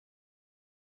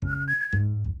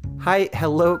Hi,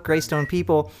 hello, Greystone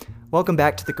people. Welcome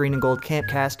back to the Green and Gold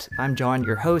Campcast. I'm John,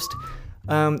 your host.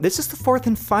 This is the fourth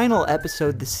and final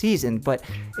episode this season, but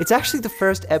it's actually the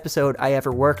first episode I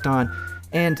ever worked on.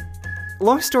 And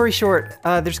long story short,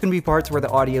 there's going to be parts where the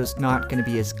audio's not going to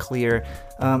be as clear.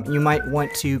 You might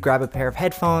want to grab a pair of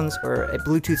headphones or a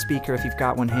Bluetooth speaker if you've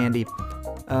got one handy.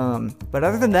 But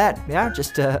other than that,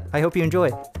 I hope you enjoy.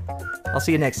 I'll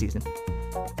see you next season.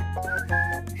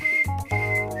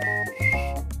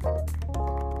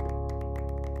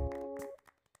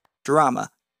 Drama.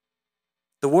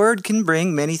 The word can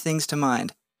bring many things to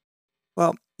mind.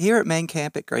 Well, here at Main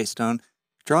Camp at Greystone,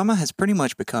 drama has pretty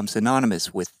much become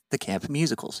synonymous with the camp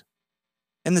musicals.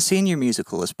 In the senior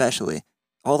musical especially,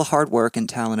 all the hard work and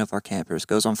talent of our campers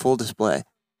goes on full display.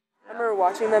 I remember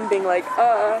watching them being like,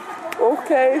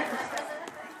 okay.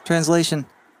 Translation,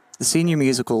 the senior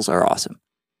musicals are awesome.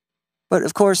 But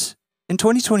of course, in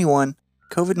 2021,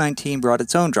 COVID-19 brought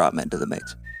its own drama into the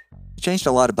mix. It changed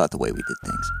a lot about the way we did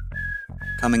things.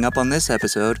 Coming up on this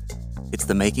episode, it's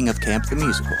the making of Camp the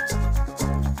Musical.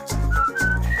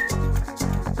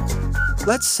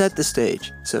 Let's set the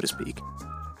stage, so to speak.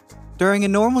 During a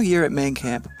normal year at Main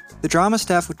Camp, the drama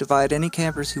staff would divide any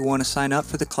campers who want to sign up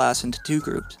for the class into two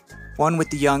groups. One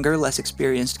with the younger, less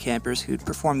experienced campers who'd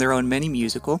perform their own mini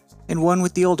musical, and one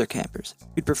with the older campers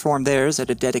who'd perform theirs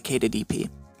at a dedicated EP.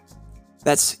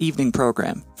 That's evening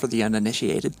program for the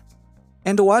uninitiated.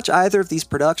 And to watch either of these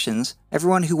productions,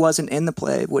 everyone who wasn't in the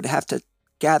play would have to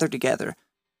gather together.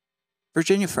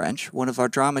 Virginia French, one of our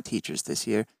drama teachers this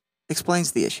year,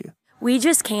 explains the issue. We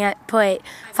just can't put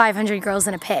 500 girls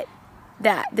in a pit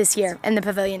this year in the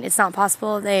pavilion. It's not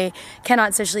possible. They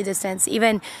cannot socially distance.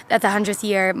 Even at the 100th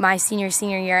year, my senior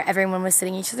year, everyone was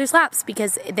sitting in each other's laps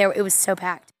because it was so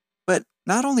packed. But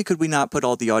not only could we not put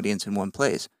all the audience in one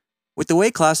place, with the way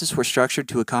classes were structured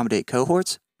to accommodate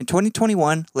cohorts, in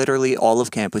 2021, literally all of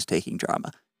camp was taking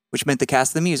drama, which meant the cast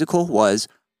of the musical was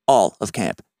all of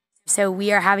camp. So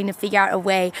we are having to figure out a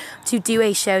way to do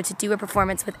a show, to do a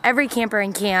performance with every camper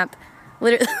in camp,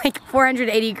 literally like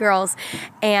 480 girls,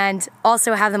 and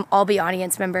also have them all be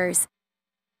audience members.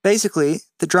 Basically,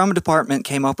 the drama department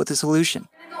came up with a solution.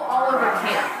 We're going to go all over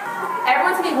camp.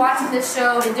 Everyone's going to be watching this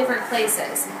show in different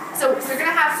places. So we're going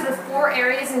to have sort of 4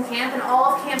 areas in camp, and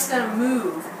all of camp's going to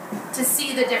move to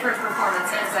see the different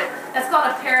performances. That's called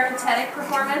a peripatetic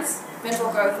performance. Mental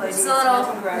growth, ladies. It's a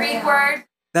little Greek word.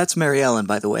 That's Mary Ellen,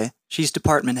 by the way. She's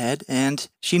department head, and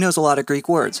she knows a lot of Greek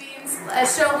words. A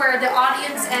show where the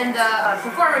audience and the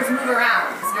performers move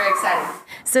around. It's very exciting.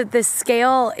 So the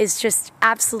scale is just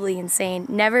absolutely insane.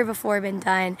 Never before been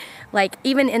done. Like,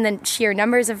 even in the sheer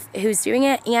numbers of who's doing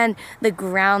it and the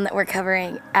ground that we're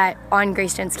covering on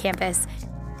Greystone's campus.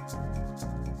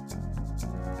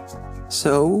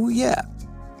 So, yeah.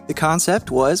 The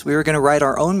concept was we were going to write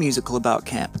our own musical about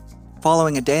camp,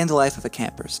 following a day in the life of a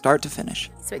camper, start to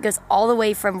finish. So it goes all the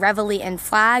way from reveille and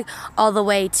flag, all the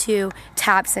way to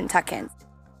taps and tuck-ins.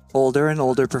 Older and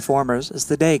older performers as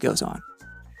the day goes on.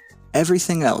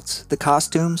 Everything else, the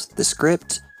costumes, the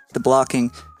script, the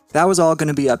blocking, that was all going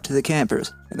to be up to the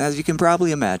campers. And as you can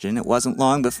probably imagine, it wasn't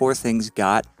long before things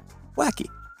got wacky.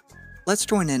 Let's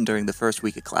join in during the first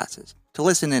week of classes to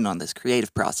listen in on this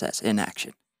creative process in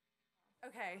action.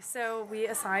 Okay, so we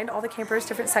assigned all the campers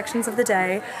different sections of the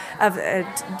day, of a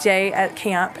day at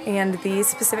camp, and these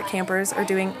specific campers are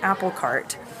doing apple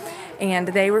cart. And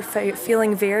they were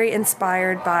feeling very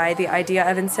inspired by the idea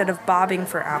of, instead of bobbing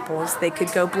for apples, they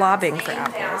could go blobbing for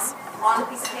apples. On a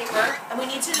piece of paper, and we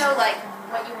need to know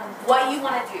what you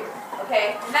want to do.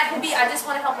 Okay, and that can be, I just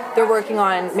want to help with They're working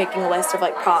on making a list of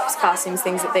props, costumes,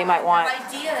 things that they might want.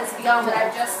 ideas beyond what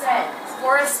I've just said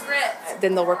for a script.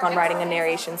 Then they'll work on writing a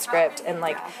narration script, and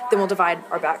then we'll divide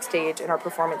our backstage and our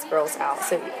performance girls out.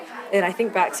 So, and I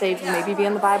think backstage will maybe be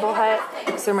in the Bible hut.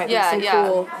 So there might be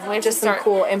some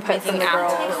cool input from the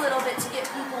girls. Take a little bit to get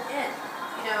people in,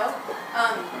 you know.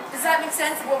 Does that make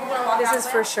sense? What we're going to walk This out is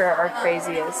with? for sure our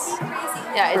craziest.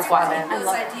 Yeah, it's wild. performance.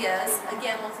 Those ideas.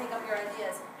 Again, we'll take up your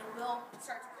ideas and we'll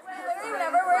start to.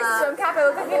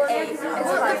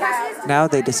 Now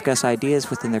they discuss ideas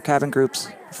within their cabin groups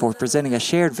before presenting a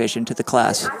shared vision to the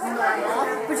class.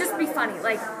 Would just be funny,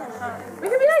 we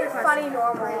could be funny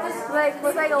normal,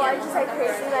 with a lot of just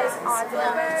crazy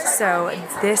odds. So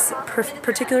this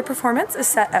particular performance is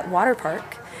set at Water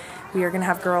Park. We are going to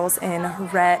have girls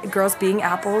girls being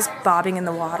apples, bobbing in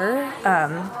the water,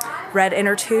 red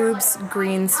inner tubes,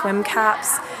 green swim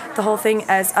caps, the whole thing,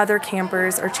 as other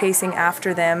campers are chasing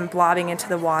after them, blobbing into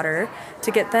the water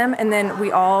to get them. And then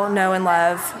we all know and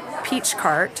love Peach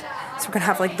Cart. So we're going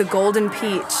to have the golden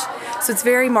peach. So it's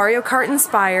very Mario Kart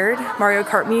inspired, Mario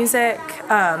Kart music,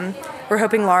 we're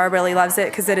hoping Laura really loves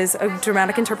it because it is a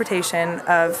dramatic interpretation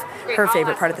of her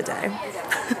favorite part of the day. Okay,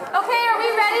 are we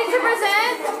ready to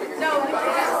present? No.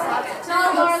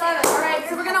 Channel Laura 11. All right,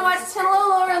 so we're going to watch Channel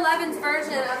Laura 11's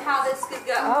version of how this could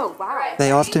go. Oh, wow. Right.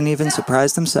 They often even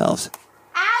surprise themselves.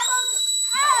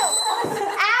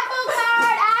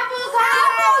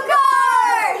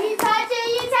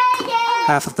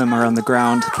 Half of them are on the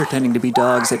ground, pretending to be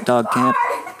dogs at dog camp.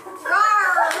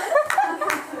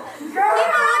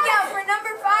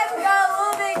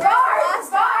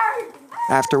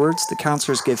 Afterwards, the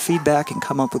counselors give feedback and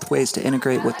come up with ways to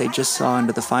integrate what they just saw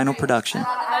into the final production.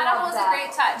 That was a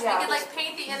great touch. We could like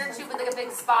paint the inner tube with like a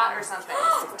big spot or something.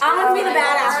 I'm gonna be the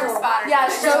badass. Yeah,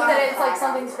 show that it's like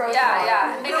something's gross.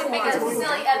 Yeah. Make it a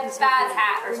silly Bad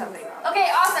hat or something.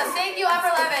 Okay, awesome. Thank you, Upper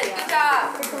 11. Good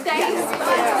job. Thanks.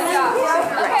 Good job.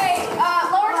 Okay,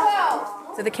 Lower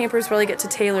 12. So the campers really get to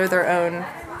tailor their own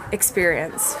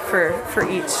experience for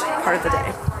each part of the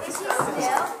day.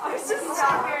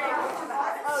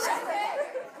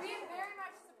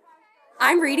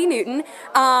 I'm Reedy Newton,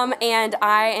 and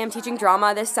I am teaching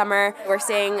drama this summer. We're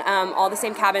seeing all the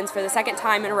same cabins for the second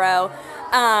time in a row,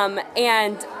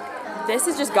 and this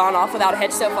has just gone off without a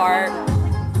hitch so far.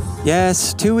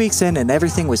 Yes, 2 weeks in and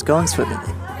everything was going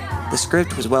swimmingly. The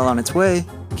script was well on its way,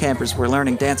 campers were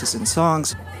learning dances and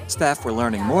songs, staff were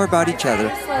learning more about each other.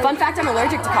 Fun fact, I'm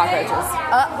allergic to cockroaches.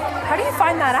 How do you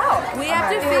find that out? We have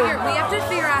to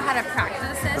figure out how to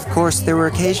practice it. Of course, there were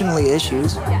occasionally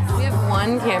issues, We have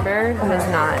one camper who is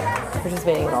not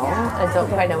participating at all and don't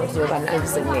quite know what to do about it. I'm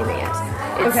just like naming it.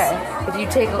 If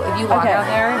you walk out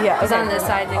there, it's on this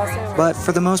side. but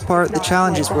for the most part, the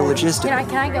challenges were logistical.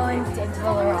 Can I go into the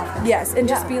lower office? Yes, and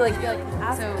just be like,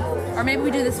 So, or maybe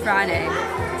we do this Friday.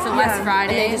 So last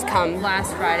Friday, And they just come.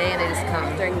 Last Friday, and they just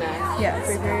come During the yes.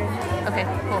 Okay,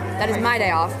 cool. That is my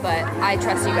day off, but I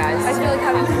trust you guys. I feel like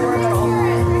having four of us.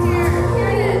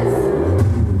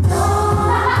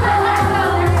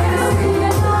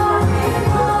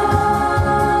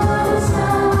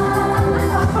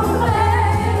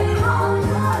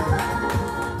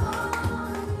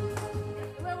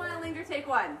 Take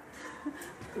one.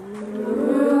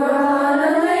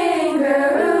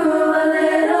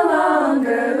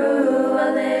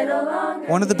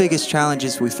 One of the biggest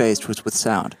challenges we faced was with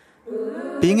sound.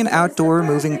 Being an outdoor,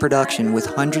 moving production with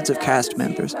hundreds of cast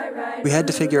members, we had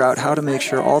to figure out how to make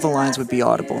sure all the lines would be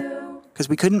audible, because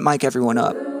we couldn't mic everyone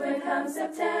up.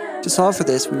 To solve for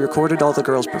this, we recorded all the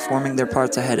girls performing their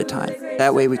parts ahead of time.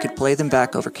 That way we could play them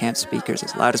back over camp speakers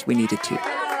as loud as we needed to.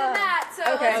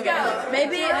 Okay.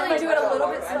 Maybe do it a little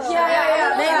bit slower.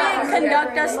 Yeah. Maybe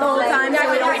conduct us the whole time.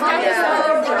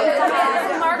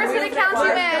 Margaret's gonna count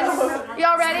you in.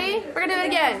 Y'all ready? We're gonna do it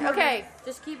again. Okay.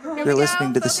 Just keep. You're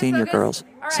listening to the senior girls,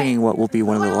 singing what will be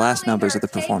one of the last numbers of the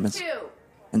performance,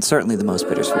 and certainly the most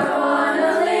bittersweet.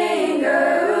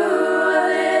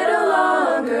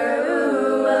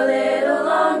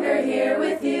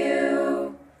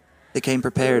 They came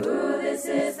prepared,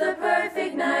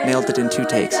 nailed it in 2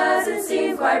 takes. Doesn't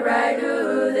seem quite right.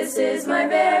 Ooh, this is my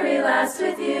very last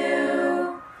with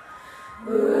you.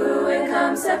 Ooh, and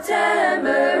come September,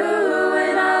 ooh,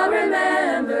 and I'll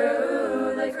remember,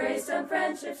 ooh, the grace of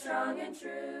friendship strong and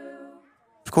true.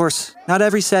 Of course, not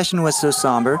every session was so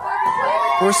somber,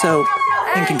 or so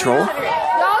in control.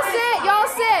 Y'all sit. Y'all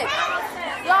sit.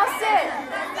 Y'all sit.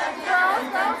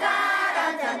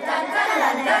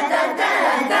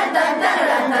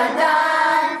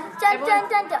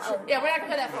 Yeah, we're not gonna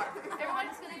play that far.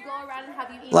 Everyone's gonna go around and have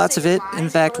you eat. Lots of it, in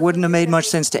fact, wouldn't have made much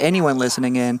sense to anyone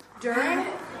listening in.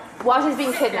 While she's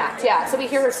being kidnapped, yeah. So we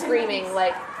hear her screaming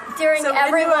like. During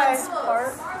everyone's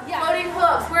part. Yeah. Floating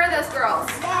hooks. Where are those girls?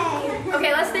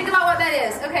 Okay, let's think about what that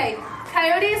is. Okay,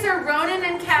 coyotes are Ronan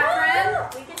and Catherine.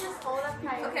 We can just hold up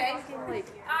coyotes. Okay.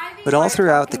 But all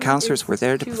throughout, the counselors were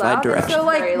there to provide direction. So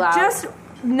like, just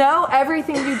know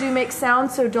everything you do makes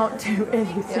sound, so don't do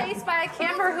anything. Chased by a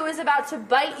camper who is about to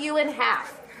bite you in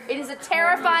half. It is a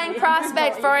terrifying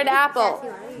prospect for an apple.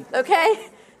 Okay?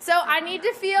 So I need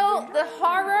to feel the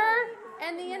horror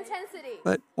and the intensity.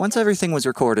 But once everything was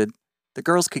recorded, the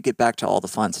girls could get back to all the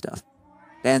fun stuff.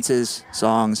 Dances,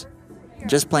 songs, and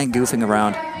just plain goofing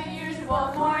around.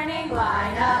 Usual morning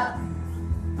lineup.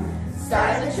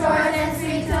 Start the chores and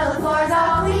sweep till the floor's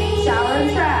all clean. Shower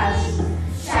and trash.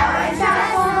 Shower and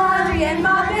trash, fold laundry and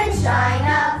mop and shine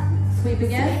up. Sweep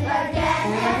again.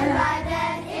 And by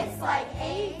then it's like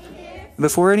 8.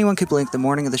 Before anyone could blink, the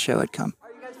morning of the show had come. Are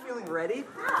you guys feeling ready?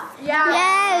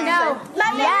 Yes. No.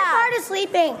 My favorite part is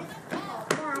sleeping.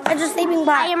 I'm just sleeping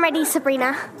by. I am ready,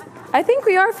 Sabrina. I think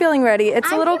we are feeling ready.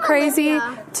 It's a little crazy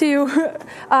to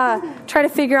try to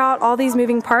figure out all these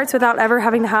moving parts without ever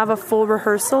having to have a full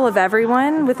rehearsal of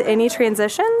everyone with any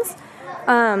transitions.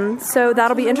 So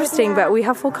that'll be interesting, but we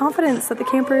have full confidence that the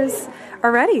campers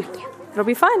are ready. It'll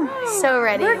be fun. So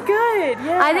ready. We're good,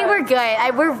 yeah. I think we're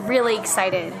good. We're really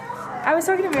excited. I was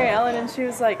talking to Mary Ellen, and she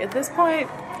was like, at this point,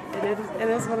 it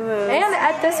is what it is. And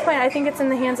at this point, I think it's in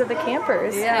the hands of the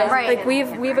campers. Yeah. Right. Like,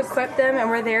 we've equipped them, and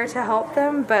we're there to help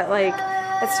them, but, like,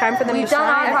 it's time for them to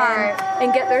shine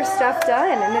and get their stuff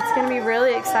done. And it's going to be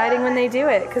really exciting when they do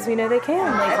it, because we know they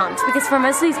can. They can't. Because for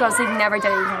most of these girls, they've never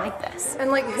done anything like this. And,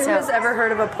 like, who has ever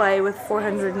heard of a play with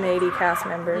 480 cast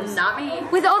members? Not me.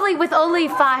 With only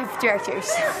 5 directors.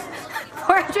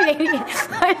 480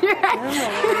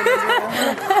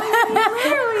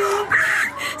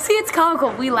 See, it's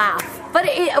comical. We laugh. But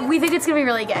we think it's going to be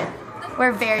really good.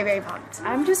 We're very, very pumped.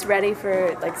 I'm just ready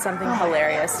for, like, something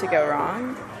hilarious to go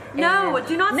wrong. No,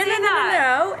 do not say that.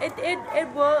 No, it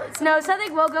will. No,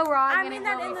 something will go wrong. I mean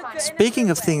that in the good. Speaking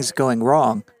of things going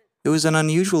wrong, it was an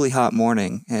unusually hot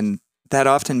morning, and that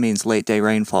often means late-day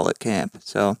rainfall at camp.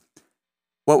 So,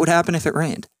 what would happen if it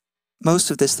rained?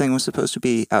 Most of this thing was supposed to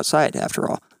be outside, after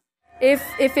all. If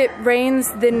it rains,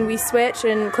 then we switch,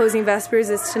 and closing Vespers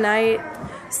is tonight.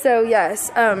 So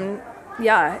yes,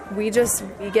 we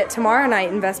get tomorrow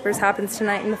night, and Vespers happens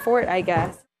tonight in the fort, I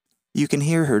guess. You can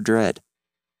hear her dread.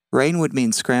 Rain would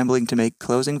mean scrambling to make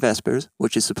closing Vespers,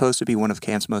 which is supposed to be one of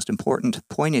camp's most important,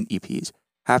 poignant EPs,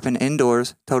 happen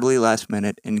indoors, totally last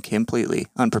minute, and completely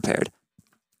unprepared.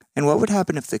 And what would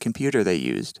happen if the computer they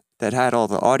used, that had all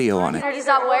the audio on it, Does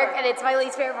not work, and it's my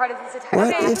least favorite part of this entire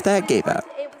what if that gave out?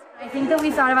 I think that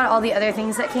we thought about all the other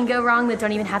things that can go wrong that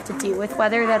don't even have to do with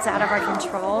weather, that's out of our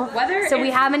control. So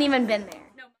we haven't even been there.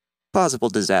 Possible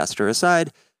disaster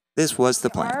aside, this was the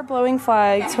plan. Our blowing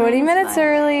flag 20 minutes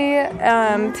early,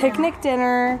 picnic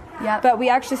dinner, but we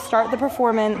actually start the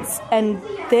performance and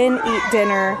then eat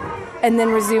dinner and then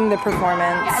resume the performance.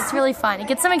 Yeah, it's really fun. It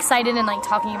gets them excited and like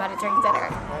talking about it during dinner.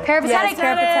 Peripatetic. Yes,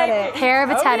 peripatetic.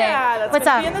 Peripatetic. Oh, yeah, that's What's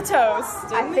gonna up? be in the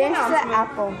toast. I finished the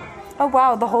apple. Oh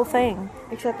wow, the whole thing.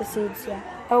 Except the seeds, yeah.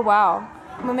 Oh wow.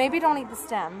 Well, maybe don't eat the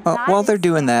stem. While they're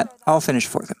doing that, I'll finish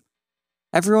for them.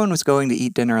 Everyone was going to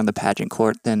eat dinner on the pageant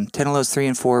court, then Tenelos 3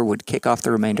 and 4 would kick off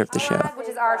the remainder of the show. Which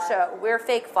is our show. We're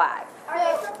Fake Flag. Are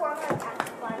they performing at the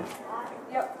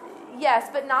flag? Yes,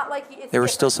 but not like it's There were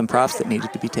still some props that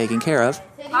needed to be taken care of.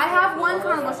 I have one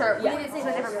carnival shirt. We need to see it in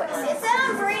a different place. It said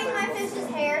I'm braiding my fish's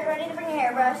hair. Do I need to bring a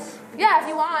hairbrush? Yeah, if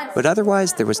you want. But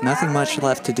otherwise, there was nothing much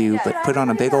left to do but put on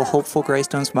a big ol' hopeful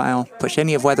Greystone smile, push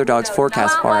any of Weather Dog's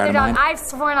forecast far out of mind, I've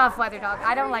sworn off Weather Dog.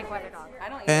 I don't like Weather Dog.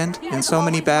 and, in so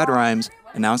many bad rhymes,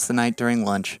 announce the night during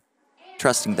lunch,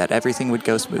 trusting that everything would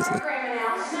go smoothly.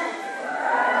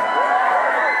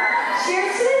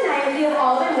 Cheers to the night we have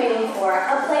all been waiting for.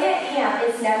 A play at camp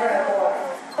is never a bore.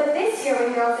 But this year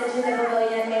when girls entered the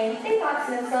pavilion in Maine, they thought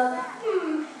to themselves,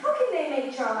 how can they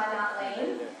make drama not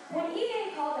lame? When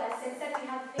EA called us and said we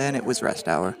have... Then it was rest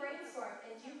hour.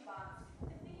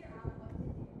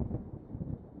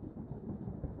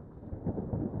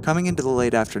 Coming into the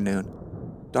late afternoon,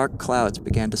 dark clouds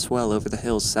began to swell over the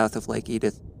hills south of Lake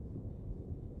Edith.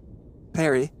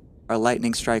 Perry, our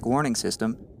lightning strike warning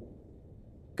system,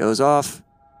 goes off,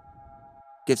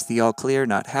 gives the all clear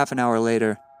not half an hour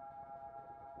later.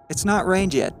 It's not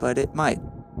rained yet, but it might,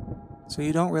 so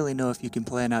you don't really know if you can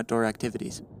plan outdoor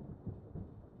activities.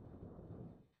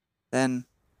 Then,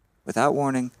 without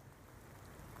warning,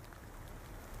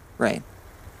 rain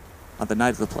on the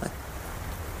night of the play.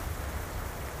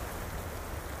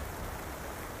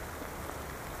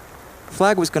 The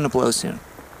flag was going to blow soon.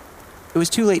 It was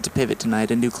too late to pivot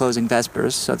tonight and do closing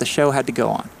Vespers, so the show had to go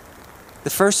on. The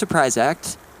first surprise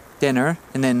act, dinner,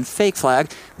 and then fake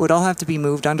flag would all have to be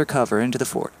moved undercover into the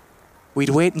fort. We'd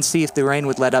wait and see if the rain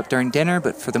would let up during dinner,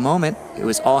 but for the moment, it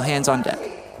was all hands on deck.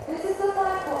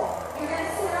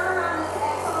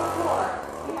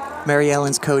 Mary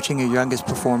Ellen's coaching her youngest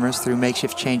performers through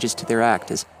makeshift changes to their act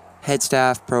as head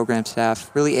staff, program staff,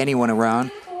 really anyone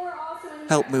around,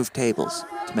 help move tables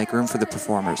to make room for the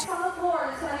performers.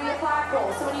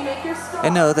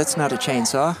 And no, that's not a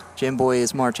chainsaw. Jim Boy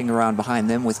is marching around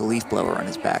behind them with a leaf blower on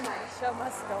his back,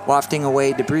 wafting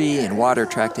away debris and water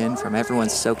tracked in from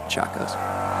everyone's soaked chacos.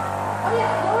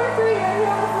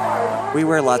 We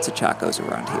wear lots of chacos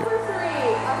around here.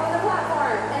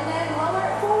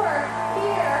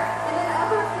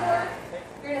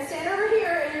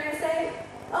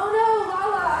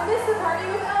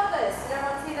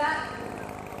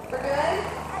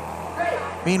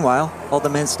 Meanwhile, all the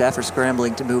men's staff are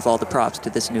scrambling to move all the props to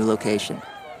this new location.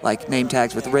 like name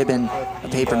tags with ribbon, a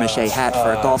papier-mâché hat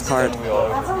for a golf cart,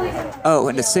 oh,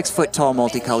 and a 6-foot-tall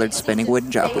multicolored spinning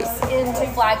wooden job wheel.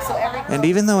 And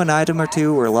even though an item or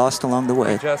two were lost along the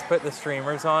way, we just put the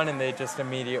streamers on and they just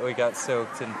immediately got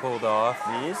soaked and pulled off.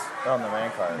 These? They're on the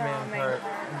man cart.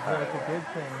 It's a good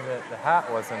thing that the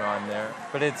hat wasn't on there,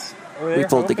 but it's... we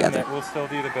pulled together. We'll still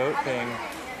do the boat thing.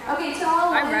 Okay, so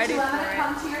all I'm ready for it.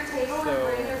 come to your table and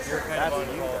bring their shirts.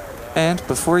 And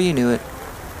before you knew it,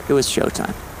 it was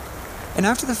showtime. And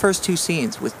after the first 2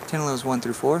 scenes, with Tinalo's 1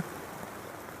 through 4,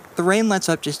 the rain lets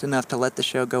up just enough to let the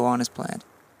show go on as planned.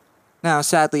 Now,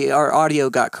 sadly, our audio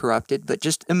got corrupted, but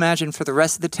just imagine for the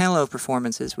rest of the Tinalo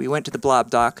performances, we went to the Blob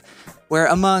Dock, where,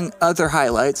 among other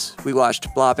highlights, we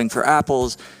watched blobbing for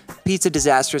apples, pizza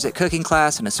disasters at cooking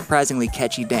class, and a surprisingly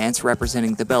catchy dance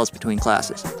representing the bells between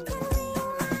classes.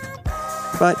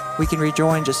 But we can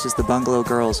rejoin just as the Bungalow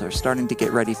girls are starting to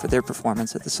get ready for their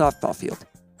performance at the softball field.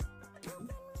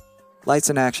 Lights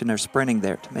in action are sprinting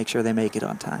there to make sure they make it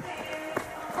on time.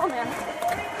 Oh, man.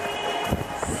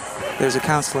 There's a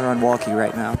counselor on walkie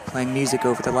right now, playing music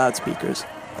over the loudspeakers.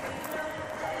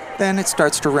 Then it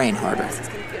starts to rain harder.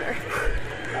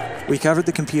 We covered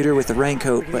the computer with a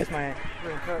raincoat, but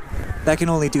that can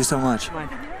only do so much.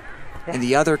 And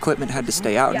the other equipment had to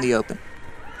stay out in the open.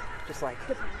 Just like...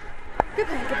 Good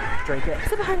plan. Drink it.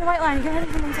 Sit behind the white line and get ready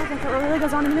for 1 second for what really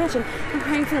goes on in the mansion. I'm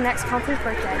praying for the next counselor's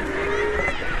birthday.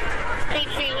 Hey,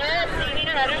 Sheila, we need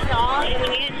another song, and we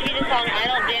need to see the song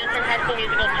Idle Dance from High School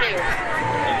Musical 2.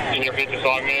 Can you repeat the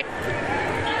song, man?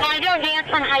 Idle Dance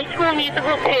from High School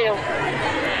Musical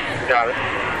 2. Got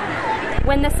it.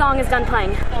 When the song is done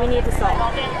playing, we need the song.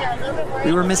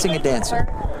 We were missing a dancer.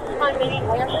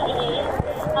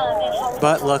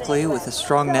 But luckily, with a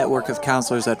strong network of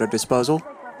counselors at our disposal,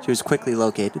 she was quickly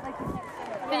located.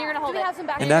 Then you're gonna hold it.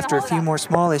 And after a few more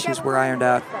small issues were ironed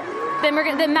out, Then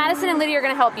Madison and Lydia are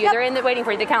going to help you. They're in the waiting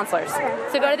for you, the counselors.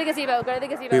 So go to the gazebo.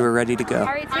 we were ready to go. All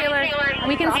right, Taylor.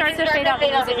 We can start to fade out the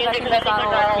music because I think that's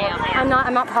all our camp.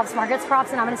 I'm not props. Margaret's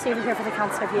props, and I'm going to stay over here for the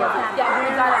counselor view. Yeah,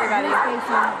 we got everybody.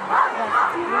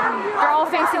 They're all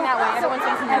facing that way. Everyone's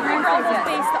facing that way. Everyone's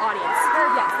face the audience.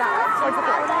 Yes, that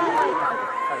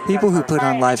way. People who put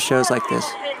on live shows like this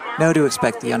know to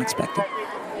expect the unexpected.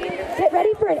 Get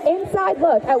ready for an inside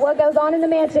look at what goes on in the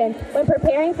mansion when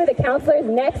preparing for the counselor's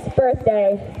next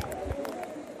birthday.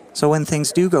 So when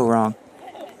things do go wrong,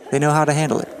 they know how to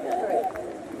handle it.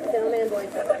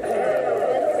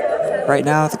 Right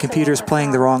now, the computer's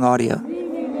playing the wrong audio.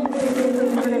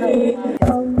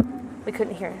 We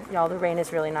couldn't hear. Y'all, the rain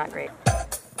is really not great.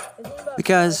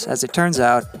 Because, as it turns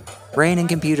out, rain and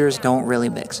computers don't really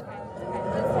mix.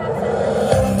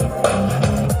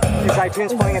 Is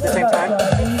iTunes playing at the same time?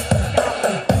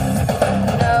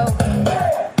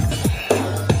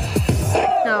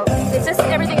 No, it's just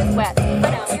everything is wet.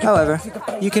 However,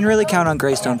 you can really count on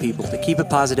Greystone people to keep a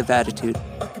positive attitude,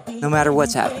 no matter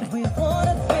what's happening.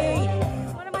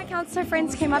 One of my counselor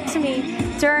friends came up to me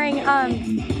during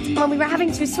when we were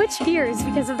having to switch gears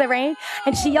because of the rain,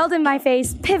 and she yelled in my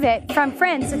face, "Pivot" from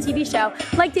Friends, a TV show,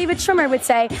 like David Schwimmer would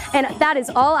say, and that is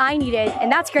all I needed,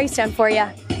 and that's Greystone for you.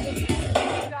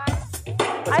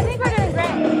 I think we're doing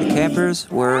great. The campers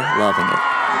were loving it.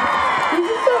 We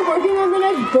should start working on the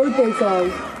next birthday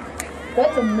song.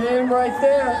 That's a man right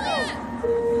there.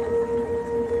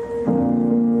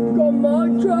 Come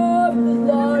on, Chubb,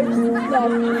 like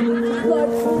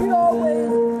we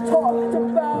always talked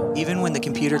about. Even when the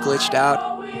computer glitched out,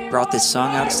 brought this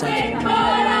song out to sing.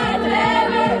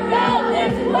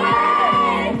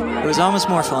 It was almost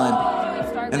more fun,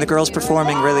 and the girls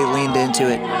performing really leaned into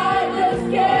it.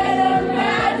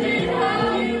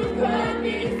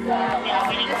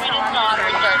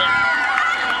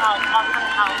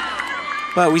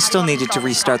 But we still needed to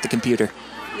restart the computer.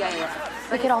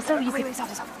 We could also use it.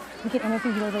 We could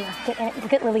interview Lilia.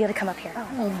 Get Lilia to come up here.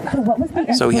 What was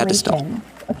the So we had to stop.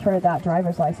 for that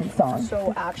driver's license song?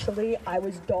 So actually, I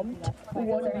was dumped.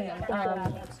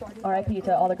 RIP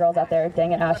to all the girls out there.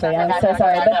 Dang it, Ashley. I'm so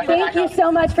sorry. But thank you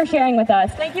so much for sharing with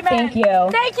us. Thank you, man. Thank you.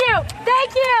 Thank you.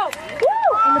 Thank you.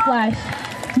 Woo! In the flesh.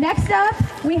 Next up,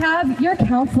 we have your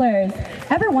counselors.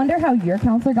 Ever wonder how your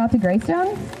counselor got to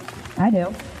Greystone? I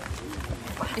do.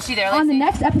 Is she there? On the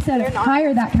next episode of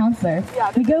Hire That Counselor,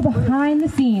 we go behind the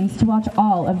scenes to watch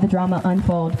all of the drama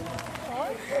unfold.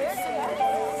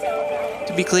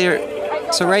 To be clear,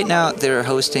 so right now they're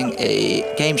hosting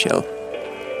a game show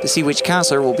to see which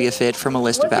counselor will be a fit from a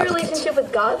list of applicants. What's your relationship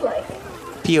with God like?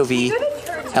 POV,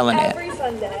 Ellen Ann. Every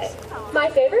Sunday. My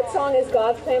favorite song is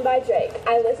God's Plan by Drake.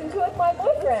 I listened to it with my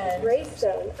boyfriend.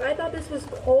 Greystone. I thought this was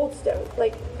Cold Stone,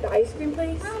 like the ice cream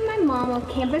place. My mom will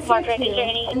campus here too,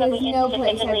 and there's no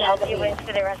place I'd rather be.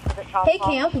 Hey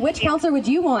Camp, which counselor would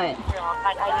you want?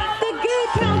 The good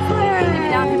counselor!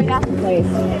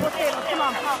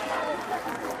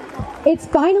 It's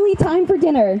finally time for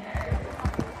dinner.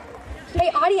 Hey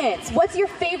audience, what's your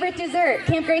favorite dessert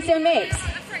Camp Greystone makes?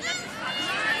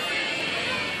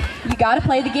 You gotta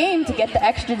play the game to get the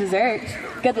extra dessert.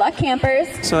 Good luck, campers.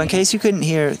 So in case you couldn't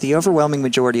hear, the overwhelming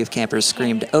majority of campers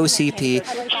screamed OCP,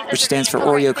 which stands for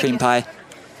Oreo Cream Pie.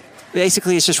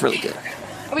 Basically, it's just really good.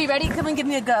 Are we ready? Come and give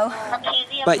me a go.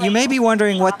 But you may be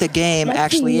wondering what the game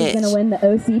actually Who's is. gonna win the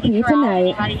OCP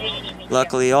tonight?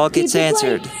 Luckily, all gets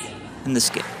answered in the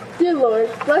skit. Dear Lord,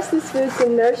 bless this food for the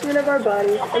nourishment of our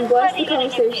bodies, and bless the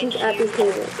conversations at these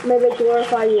tables. May they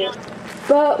glorify you.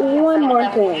 But one more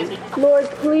thing. Lord,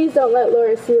 please don't let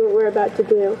Laura see what we're about to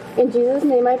do. In Jesus'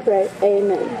 name I pray.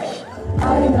 Amen.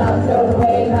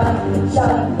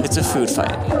 It's a food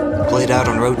fight, played out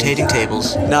on rotating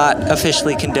tables, not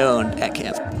officially condoned at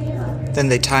camp. Then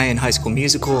they tie in High School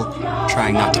Musical,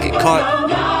 trying not to get caught.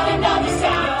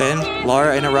 Then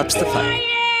Laura interrupts the fight.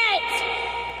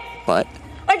 But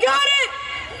I got it!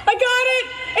 I got it!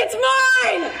 It's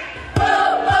mine!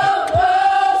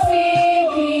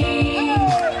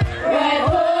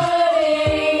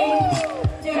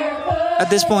 at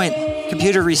this point,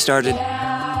 computer restarted.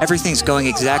 Everything's going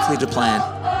exactly to plan.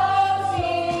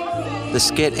 The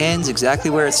skit ends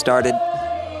exactly where it started,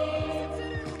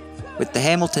 with the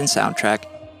Hamilton soundtrack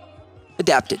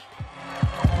adapted.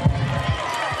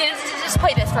 Just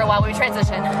play this for a while when we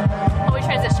transition.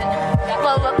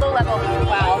 Low level.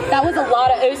 Wow, that was a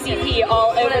lot of OCP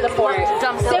all over the fort.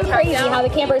 So crazy how the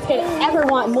campers could ever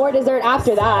want more dessert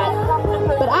after that.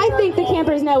 But I think the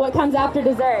campers know what comes after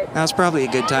dessert. Now it's probably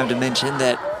a good time to mention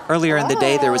that earlier in the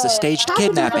day there was a staged How could you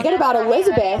kidnapping. forget about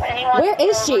Elizabeth? Where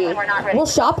is she? Will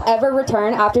Shop ever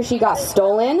return after she got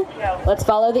stolen? Let's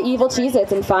follow the evil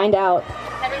Cheez-Its and find out.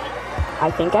 I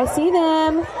think I see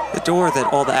them. The door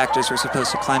that all the actors were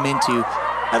supposed to climb into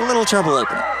had a little trouble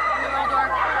opening.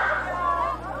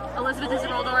 Elizabeth, is the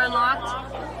roll door unlocked?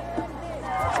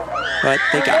 But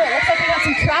they got it. Looks like we got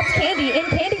some trapped candy in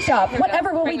Candy Shop.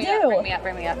 Whatever will we do?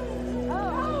 Bring me up.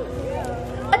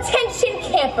 Attention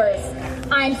campers!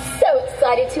 I'm so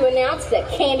excited to announce that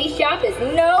Candy Shop is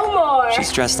no more!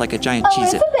 She's dressed like a giant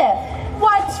Cheez-It. Elizabeth,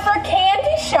 what's for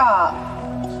Candy Shop?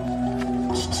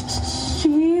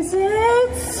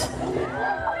 Cheez-Its?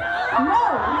 No,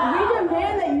 we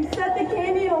demand that you set the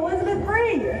Candy and Elizabeth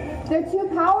free. They're too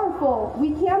powerful.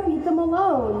 We can't beat them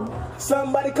alone.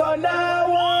 Somebody call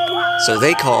 911. So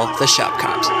they call the shop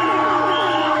cops.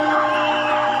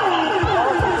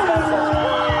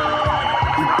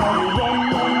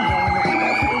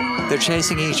 They're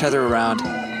chasing each other around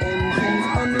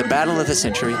in the battle of the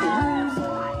century.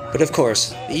 But of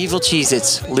course, the evil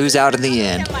Cheez-Its lose out in the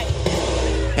end.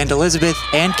 And Elizabeth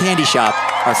and Candy Shop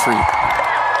are free.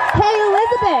 Hey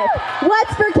Elizabeth,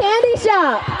 what's for Candy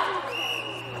Shop?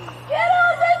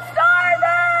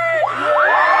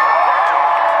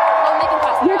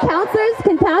 Your counselors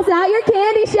can pass out your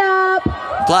Candy Shop.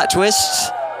 Plot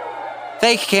twists.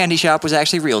 Fake Candy Shop was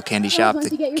actually real Candy Shop.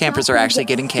 The campers are actually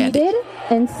getting candy. Seated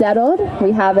and settled,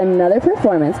 we have another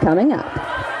performance coming up.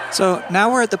 So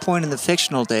now we're at the point in the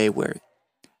fictional day where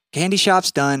Candy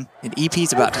Shop's done and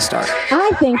EP's about to start.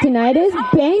 I think tonight is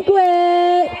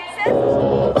Banquet.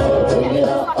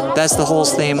 That's the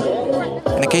Holes theme.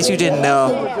 And in case you didn't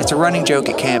know, it's a running joke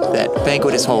at camp that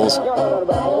Banquet is Holes.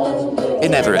 It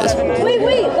never is.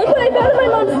 Wait, look what I found in my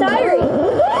mom's diary!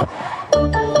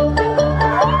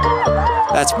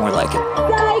 That's more like it.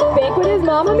 Psych, Banquet is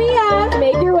Mamma Mia.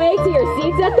 Make your way to your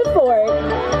seats at the fort.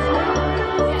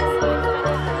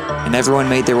 And everyone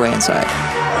made their way inside.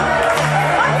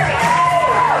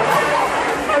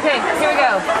 Okay, here we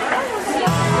go.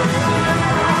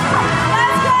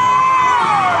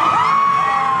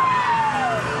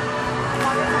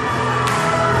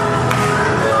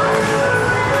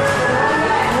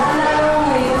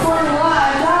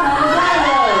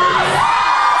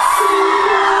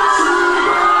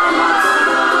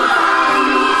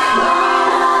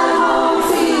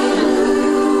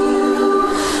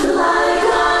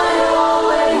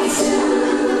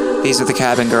 These are the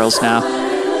cabin girls now.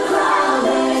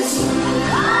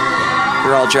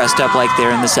 They're all dressed up like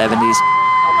they're in the 70s.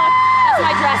 That's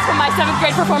my dress from my 7th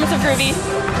grade performance of Groovy,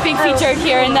 being featured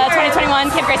here in the 2021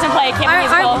 Camp Greystone Play Camp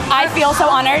Musical. I feel so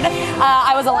honored.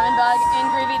 I was a lemon bug in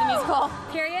Groovy the musical.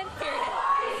 Period.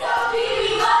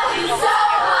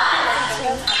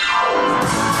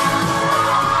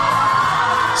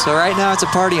 So right now it's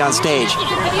a party on stage.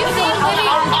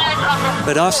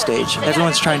 But off stage,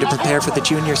 everyone's trying to prepare for the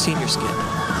junior-senior skit.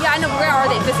 Yeah, I know. Where are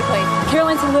they physically?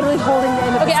 Caroline's literally holding the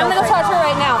end of the Okay, I'm gonna go talk to her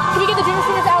right now. Can we get the junior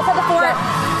seniors outside the fort?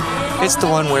 It's the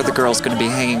one where the girl's going to be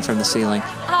hanging from the ceiling.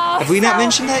 Have we not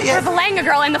mentioned that yet? We're belaying a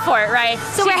girl in the fort, right?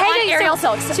 So we're hanging aerial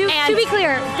silks. To be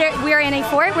clear, we're in a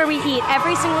fort where we eat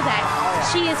every single day.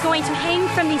 She is going to hang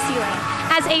from the ceiling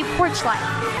as a porch light.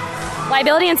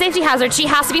 Liability and safety hazard. She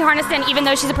has to be harnessed in, even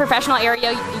though she's a professional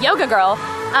aerial yoga girl.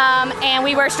 And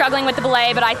we were struggling with the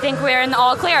belay, but I think we're in the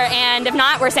all clear. And if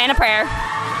not, we're saying a prayer.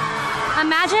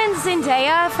 Imagine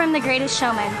Zendaya from The Greatest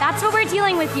Showman. That's what we're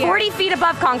dealing with here. 40 feet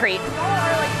above concrete.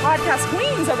 We're like podcast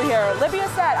queens over here. Olivia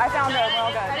said, I found her. We're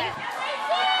all good.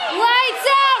 Lights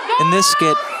out! In this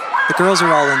skit, the girls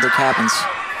are all in their cabins.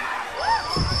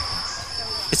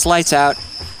 It's lights out,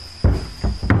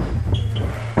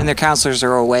 and their counselors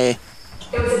are away.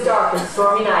 It was a dark and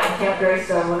stormy night in Camp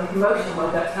Greystone when a commotion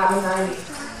woke up Cabin 90.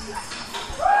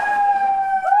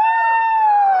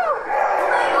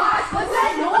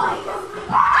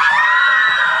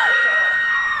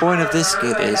 The point of this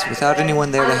skit is, without anyone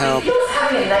there to help, He was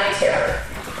having a night terror.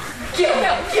 Please,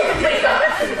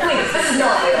 this is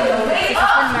not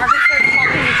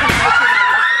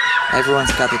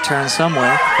everyone's got to turn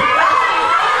somewhere.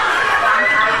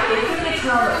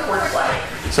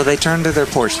 So they turn to their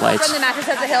porch lights From the mattress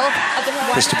at the hill.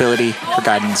 for stability, for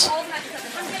guidance.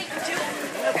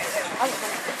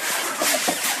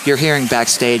 You're hearing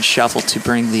backstage shuffle to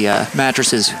bring the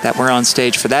mattresses that were on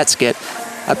stage for that skit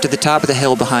up to the top of the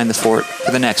hill behind the fort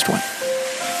for the next one.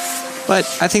 But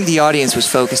I think the audience was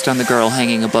focused on the girl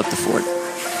hanging above the fort,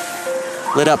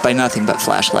 lit up by nothing but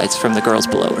flashlights from the girls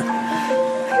below her.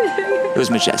 It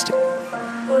was majestic.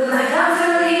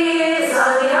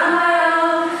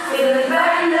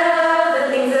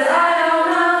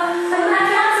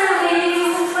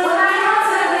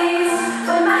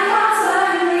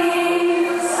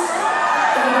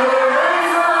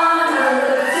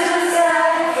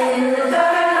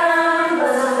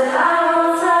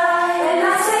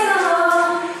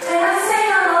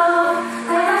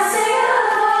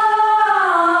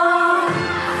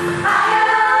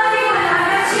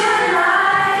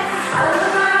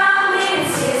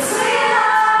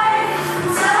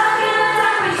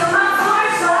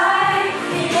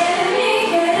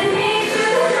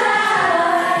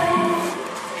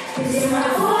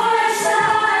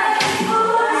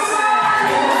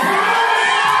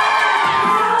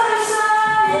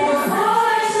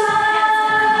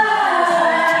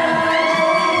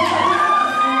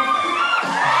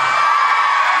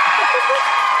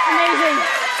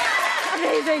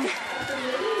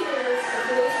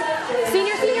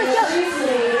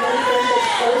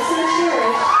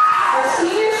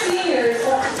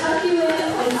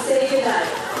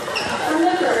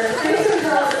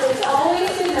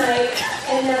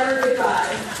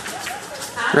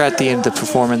 We're at the end of the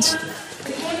performance.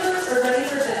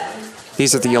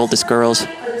 These are the oldest girls.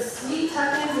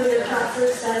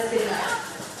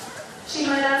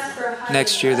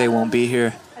 Next year they won't be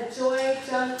here.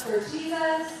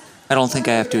 I don't think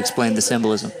I have to explain the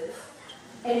symbolism.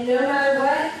 And no matter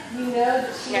what, you know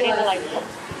that she loves you.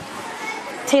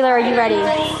 Taylor, are you ready?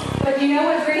 But you know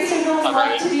what Grayson girls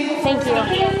like to do before Thank you.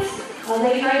 weekends? A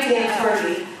late night dance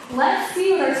party. Let's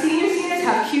see what our senior seniors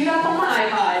have queued up on the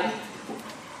iPod.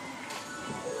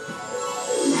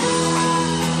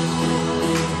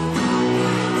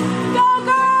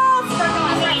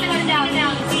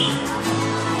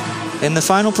 In the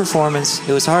final performance,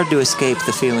 it was hard to escape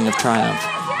the feeling of triumph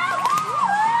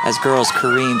as girls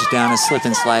careened down a slip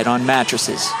and slide on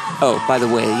mattresses. Oh, by the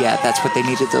way, yeah, that's what they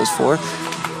needed those for.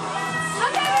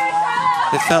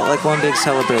 It felt like one big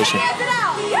celebration.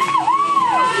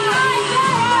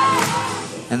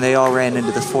 And they all ran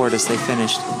into the fort as they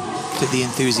finished, to the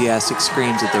enthusiastic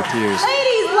screams of their peers.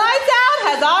 Ladies, lights out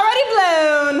has already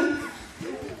blown.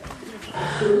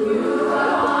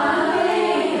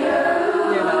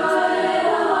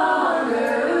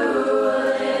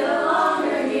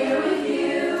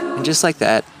 And just like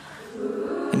that,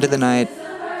 into the night,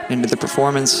 into the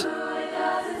performance,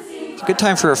 it's a good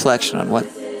time for reflection on what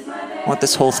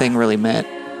this whole thing really meant.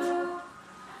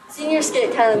 Senior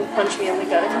skit kind of punched me in the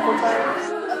gut a couple times.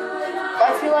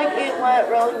 I feel like it went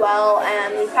really well,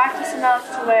 and we practiced enough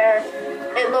to where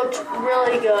it looked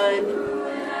really good.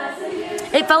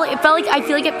 I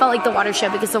feel like it felt like the water show,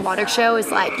 because the water show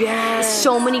is like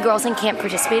so many girls in camp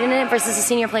participate in it versus a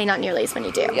senior play, not nearly as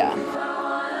many do. Yeah.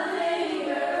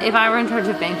 If I were in charge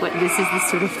of banquet, this is the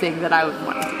sort of thing that I would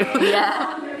want to do.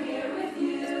 Yeah.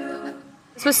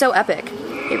 This was so epic.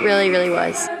 It really, really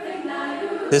was.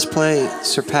 This play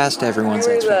surpassed everyone's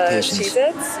expectations.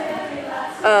 Cheez-Its.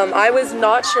 I was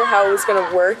not sure how it was going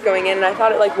to work going in, and I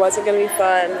thought it wasn't going to be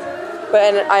fun.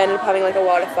 But I ended up having a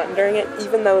lot of fun during it,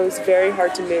 even though it was very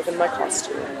hard to move in my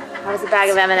costume. I was a bag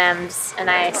of M&Ms, and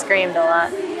I screamed a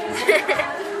lot.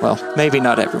 Well, maybe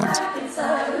not everyone's.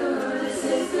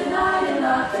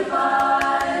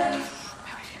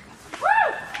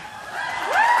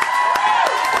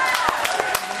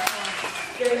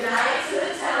 Good night to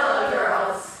the Tenelo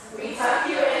girls. We tuck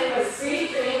you in with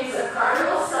sweet dreams of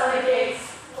carnival stomach aches,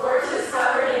 porches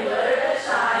covered in glitter that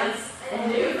shines,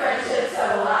 and new friendships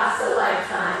that will last a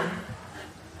lifetime.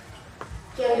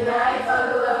 Good night,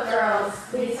 Bugalow girls.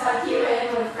 We tuck you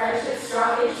in with friendships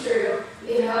strong and true.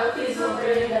 We hope these will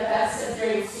bring the best of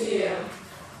dreams to you.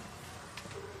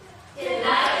 Good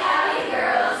night, happy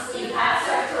girls. We pass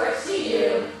our torch to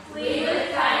you. Lead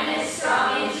with kindness,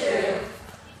 strong and true.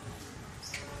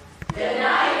 Good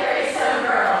night, Greystone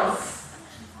girls.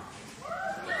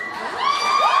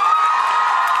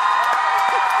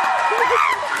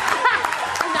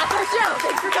 And that's our show.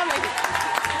 Thanks for coming.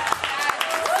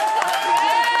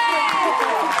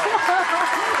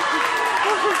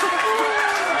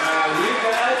 You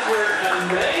guys were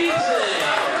amazing.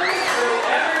 So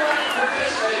everyone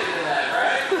participated in that,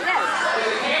 right? Yes. So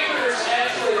the campers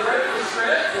actually wrote the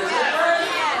script. Is that right?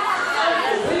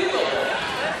 Unbelievable.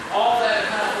 All that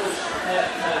accomplished at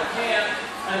camp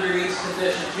under these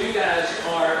conditions. You guys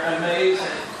are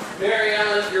amazing. Mary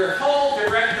Ellen, your whole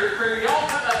director crew, y'all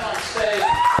come up on stage.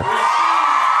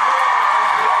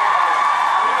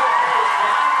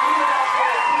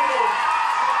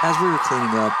 As we were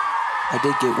cleaning up, I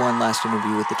did get one last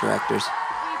interview with the directors.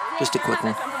 Just a quick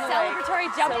one. Celebratory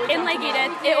jump in Lake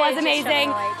Edith. It was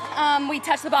amazing. We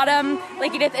touched the bottom.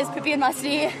 Lake Edith is poopy and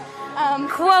musty.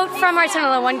 Quote from our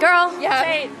Tenelo one girl. Yeah.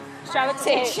 Tate. Shout out to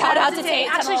Tate. Shout out to Tate.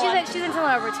 Actually, she's in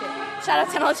Tenelo over too. Shout out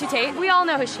Tenelo to Tate. We all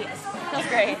know who she is. Feels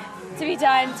great to be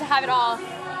done, to have it all.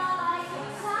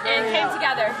 It came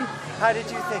together. How did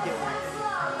you think it went?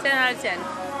 10 out of 10.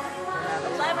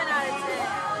 11 out of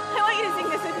 10. I want you to sing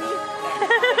this with me.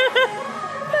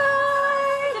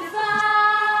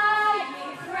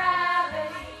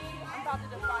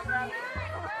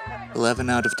 11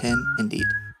 out of 10, indeed.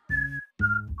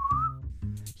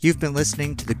 You've been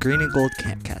listening to the Green and Gold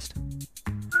Campcast.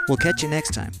 We'll catch you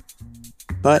next time.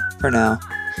 But for now,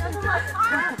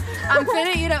 I'm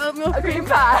finna eat an oatmeal cream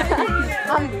pie.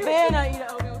 I'm finna eat an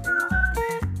oatmeal cream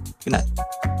pie. good night.